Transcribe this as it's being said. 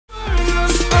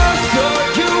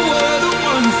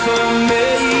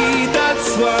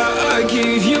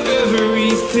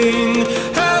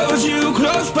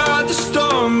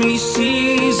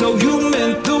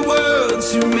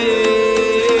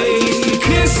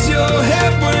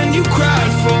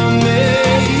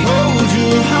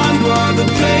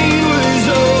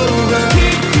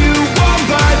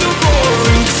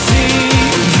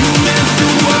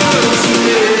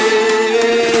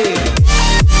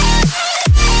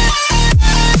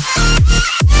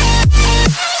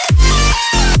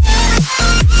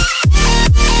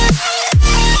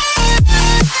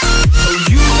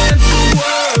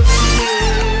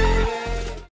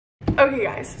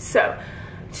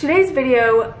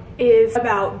video is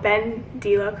about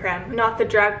BenDeLaCreme, not the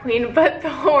drag queen, but the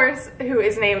horse who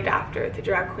is named after the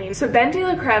drag queen. So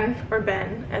BenDeLaCreme, or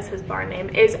Ben as his bar name,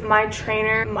 is my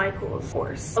trainer Michael's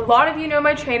horse. A lot of you know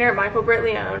my trainer, Michael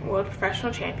Britt-Leone, world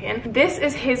professional champion. This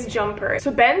is his jumper.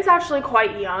 So Ben's actually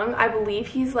quite young. I believe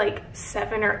he's like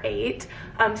 7 or 8.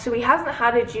 So he hasn't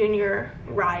had a junior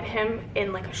ride him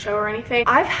in like a show or anything.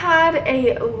 I've had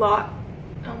a lot,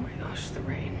 oh my gosh, the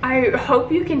rain. I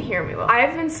hope you can hear me well.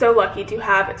 I've been so lucky to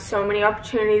have so many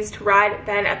opportunities to ride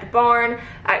Ben at the barn,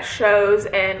 at shows,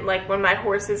 and like when my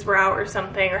horses were out or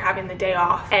something, or having the day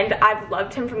off. And I've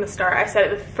loved him from the start. I said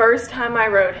it the first time I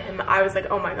rode him, I was like,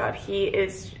 oh my god,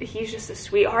 he's just a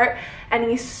sweetheart, and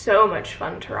he's so much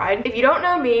fun to ride. If you don't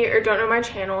know me or don't know my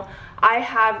channel, I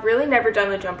have really never done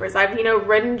the jumpers. I've, you know,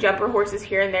 ridden jumper horses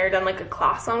here and there, done like a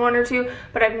class on 1 or 2,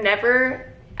 but I've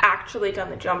never actually done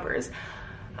the jumpers.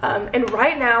 And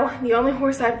right now, the only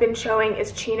horse I've been showing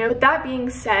is Chino. With that being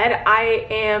said, I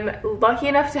am lucky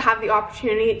enough to have the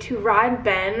opportunity to ride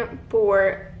Ben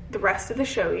for the rest of the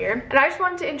show year. And I just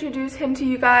wanted to introduce him to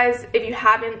you guys if you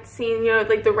haven't seen, you know,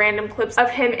 like the random clips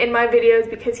of him in my videos,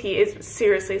 because he is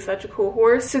seriously such a cool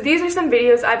horse. So these are some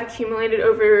videos I've accumulated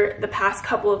over the past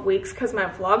couple of weeks because my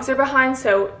vlogs are behind,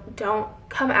 so don't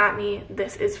come at me.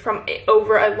 This is from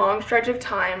over a long stretch of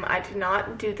time. I did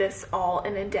not do this all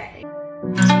in a day.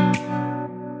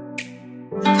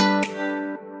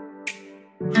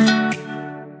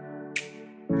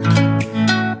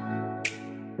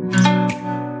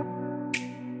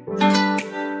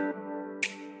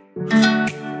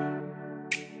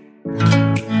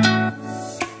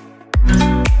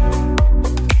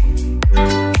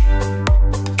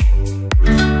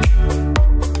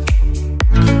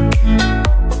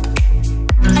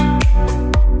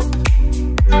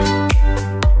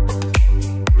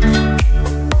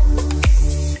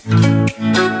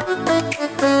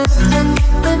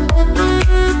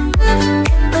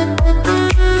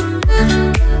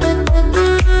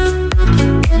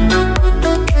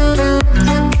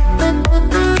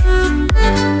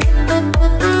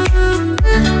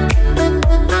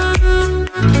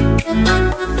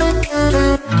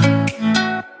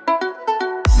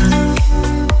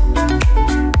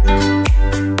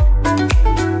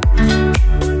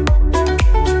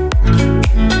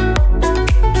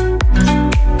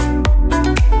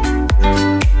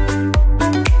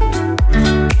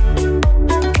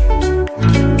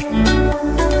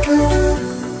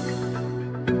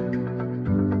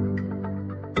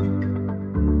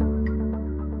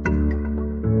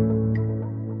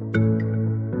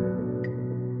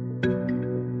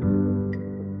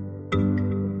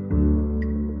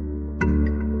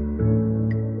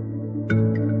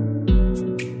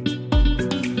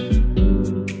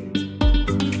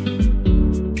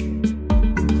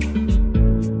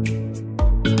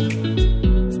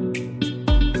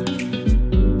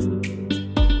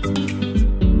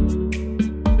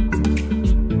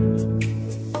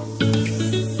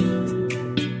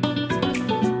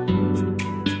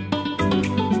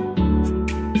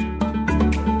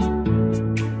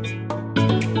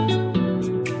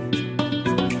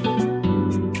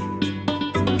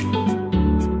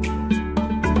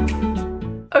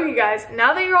 Okay guys,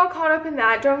 now that you're all caught up in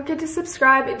that, don't forget to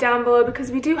subscribe down below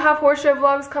because we do have horse show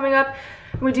vlogs coming up.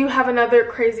 We do have another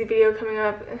crazy video coming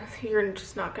up you're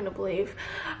just not gonna believe.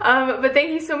 But thank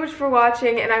you so much for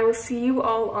watching, and I will see you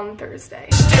all on Thursday.